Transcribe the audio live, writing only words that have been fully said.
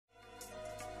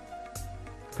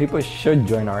People should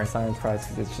join ArtScience Prize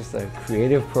because it's just a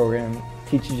creative program,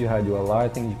 teaches you how to do a lot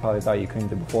of things you probably thought you couldn't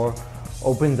do before,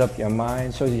 opens up your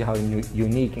mind, shows you how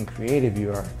unique and creative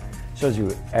you are, shows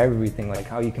you everything, like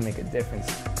how you can make a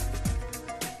difference.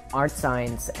 Art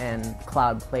Science and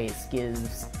Cloud Place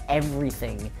gives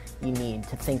everything you need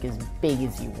to think as big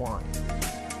as you want.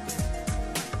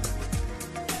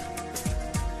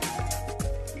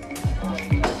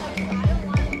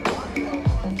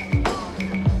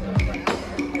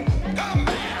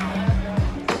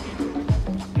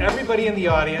 Everybody in the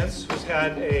audience who's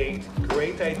had a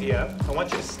great idea, I want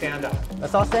you to stand up.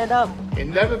 Let's all stand up.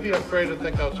 And never be afraid to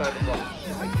think outside the box.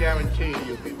 I guarantee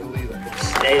you'll be the leader.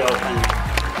 Stay open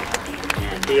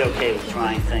and be okay with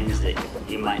trying things that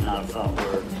you might not have thought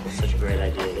were such a great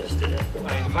idea yesterday.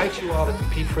 I invite you all to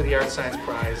compete for the ArtScience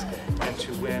Prize and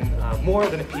to win more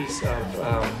than a piece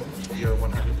of your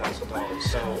 $100,000.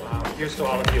 So here's to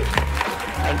all of you.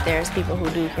 Like, there's people who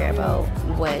do care about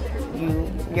what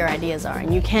your ideas are,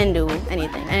 and you can do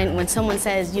anything. And when someone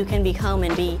says you can become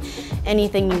and be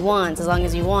anything you want as long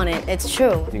as you want it, it's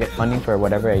true. You get funding for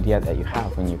whatever idea that you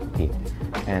have when you compete,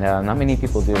 and not many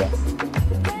people do that.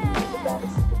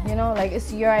 You know, like,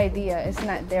 it's your idea, it's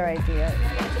not their idea.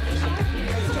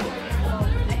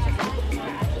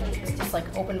 It's just like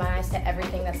open my eyes to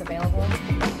everything that's available.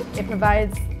 It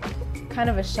provides kind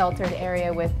of a sheltered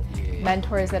area with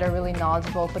mentors that are really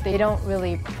knowledgeable, but they don't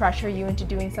really pressure you into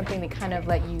doing something. They kind of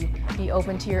let you be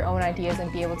open to your own ideas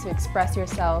and be able to express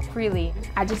yourself freely.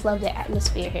 I just love the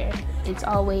atmosphere here. It's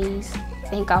always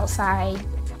think outside,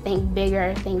 think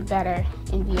bigger, think better,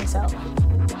 and be yourself.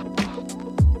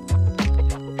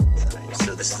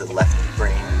 So this is the left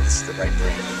brain, and this is the right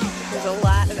brain. There's a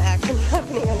lot of action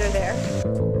happening under there.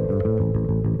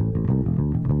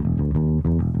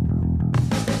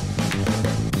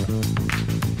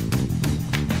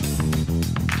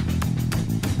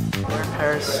 We're in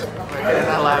Paris, we're in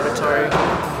a laboratory,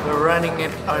 we're running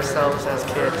it ourselves as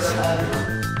kids.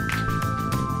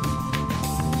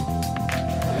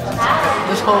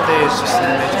 This whole day is just an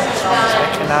amazing experience. I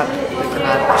cannot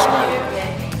describe it.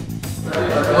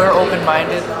 We're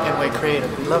open-minded and we're creative.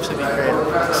 We love to be creative.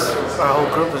 Our whole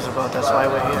group is about that's why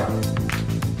we're here.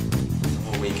 The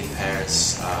whole week in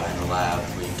Paris, in the lab,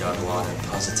 we got a lot of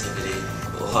positivity,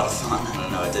 a lot of fun. I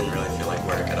don't know, it didn't really feel like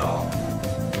work at all.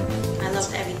 I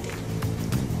loved everything.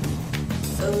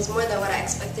 It was more than what I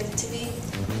expected it to be.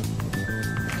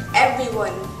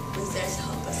 Everyone was there to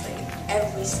help us, like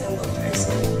every single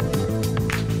person.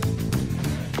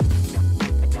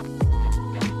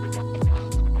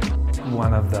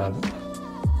 One of the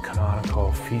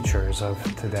canonical features of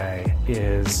today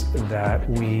is that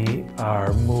we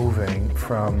are moving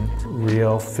from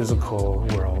real physical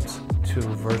worlds to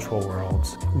virtual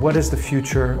worlds. What is the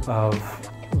future of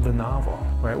the novel,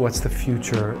 right? What's the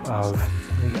future of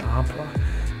the opera?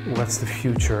 What's the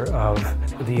future of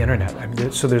the internet? I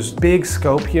mean, so there's big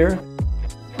scope here.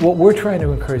 What we're trying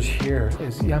to encourage here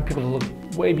is young people to look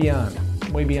way beyond,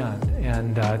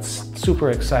 and it's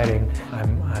super exciting.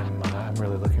 I'm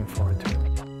really looking forward to it.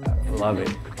 I love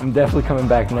it. I'm definitely coming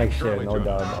back next year, no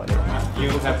doubt about it. You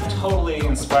have totally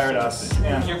inspired us,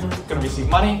 and you're going to receive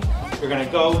money. You're going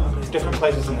to go to different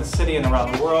places in the city and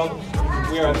around the world.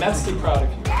 We are immensely proud of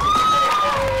you.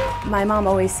 My mom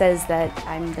always says that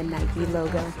I'm the Nike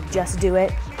logo. Just do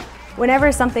it.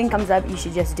 Whenever something comes up, you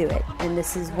should just do it. And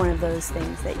this is one of those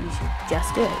things that you should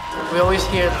just do it. We always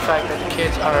hear the fact that the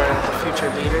kids are the future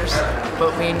leaders,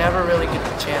 but we never really get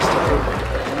the chance to prove it.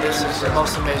 And this is the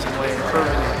most amazing way of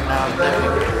proving it, now living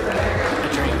a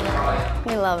dream.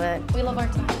 We love it. We love our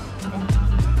time.